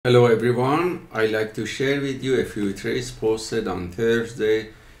Hello everyone, I'd like to share with you a few trades posted on Thursday,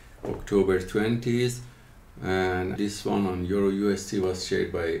 October 20th, and this one on EURUSD was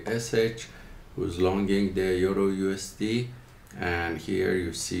shared by SH, who's longing the EURUSD, and here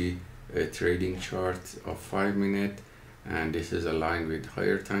you see a trading chart of 5 minutes, and this is aligned with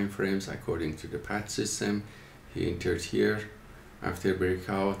higher time frames according to the PAAT system. He entered here after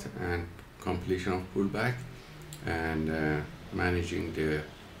breakout and completion of pullback, and managing the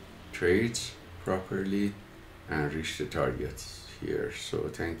trades properly and reach the targets here. So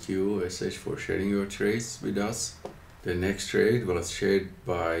thank you SH for sharing your trades with us. The next trade was shared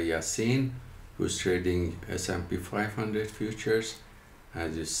by Yasin, who's trading S&P 500 futures.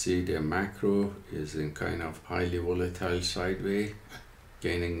 As you see, the macro is in kind of highly volatile sideways,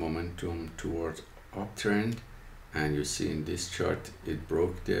 gaining momentum towards uptrend, and you see in this chart it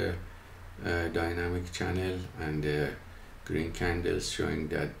broke the dynamic channel, and the green candles showing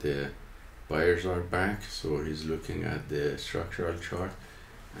that the buyers are back. So he's looking at the structural chart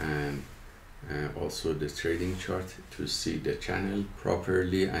and also the trading chart to see the channel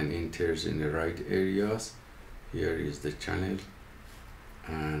properly and enters in the right areas. Here is the channel,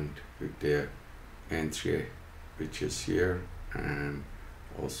 and with the entry which is here, and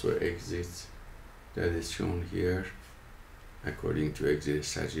also exits that is shown here according to exit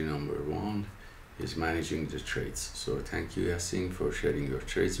strategy number 1. Is managing the trades. So thank you Yasin for sharing your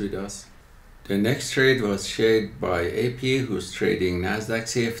trades with us. The next trade was shared by AP, who's trading Nasdaq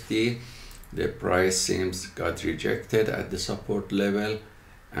CFD. The price seems got rejected at the support level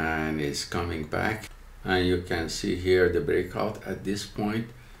and is coming back, and you can see here the breakout at this point.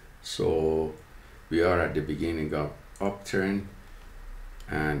 So we are at the beginning of upturn,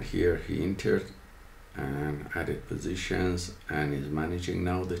 and here he entered and added positions and is managing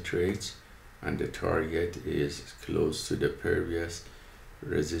now the trades, and the target is close to the previous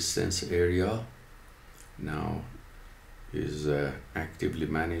resistance area. Now is actively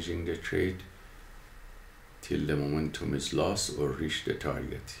managing the trade till the momentum is lost or reach the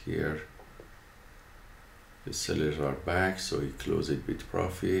target. Here the sellers are back, so he closed it with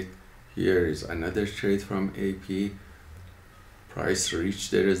profit. Here is another trade from AP. Price reached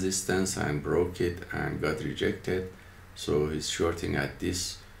the resistance and broke it and got rejected, so he's shorting at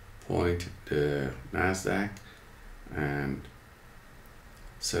this point the Nasdaq and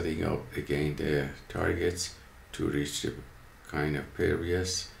setting up again the targets to reach the kind of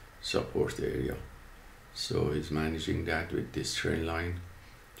previous support area. So he's managing that with this trend line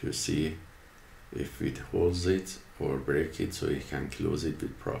to see if it holds it or break it, so he can close it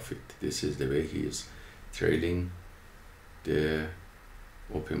with profit. This is the way he is trailing the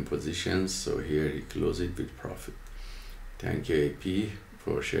open positions, so here he closed it with profit. Thank you AP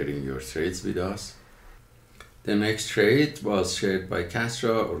for sharing your trades with us. The next trade was shared by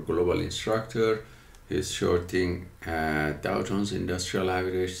Castro, or global instructor. He's shorting Dow Jones Industrial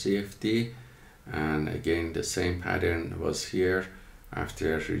Average CFD, and again the same pattern was here.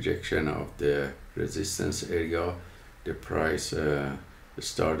 After rejection of the resistance area, the price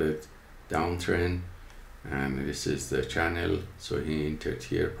started downtrend, and this is the channel, so he entered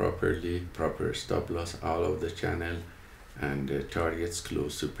here properly, proper stop loss out of the channel, and the targets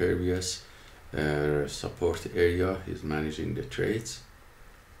close to previous support area. He's managing the trades,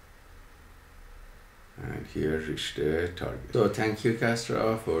 and here reached the target. So thank you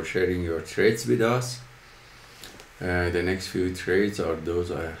Castro for sharing your trades with us. The next few trades are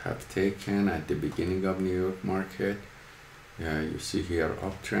those I have taken at the beginning of New York market. You see here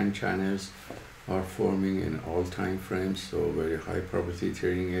uptrend channels are forming in all time frames, so very high probability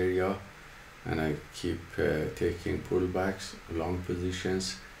trading area, and I keep taking pullbacks, long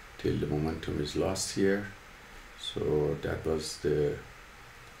positions till the momentum is lost here. So that was the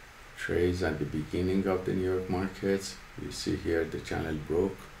trades at the beginning of the New York markets. You see here the channel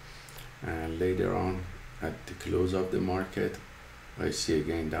broke, and later on at the close of the market I see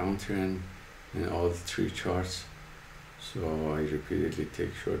again downtrend in all three charts, so I repeatedly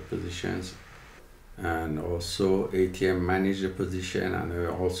take short positions, and also ATM manage the position, and I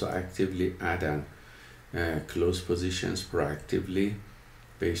also actively add and close positions proactively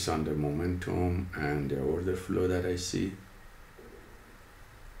based on the momentum and the order flow that I see.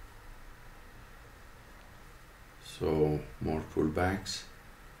 So more pullbacks,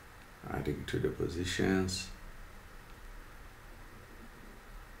 adding to the positions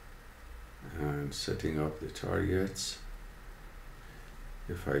and setting up the targets.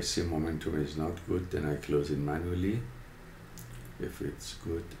 If I see momentum is not good, then I close it manually. If it's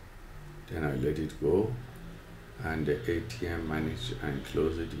good, then I let it go, and the ATM manage and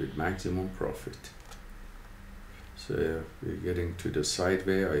close it with maximum profit. So we're getting to the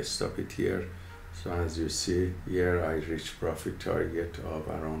sideway. I stop it here. So as you see here, I reach profit target of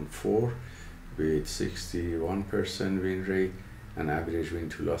around 4 with 61% win rate and average win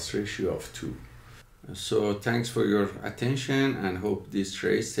to loss ratio of 2. So thanks for your attention, and hope this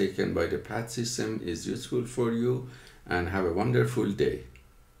trade taken by the PAAT system is useful for you, and have a wonderful day.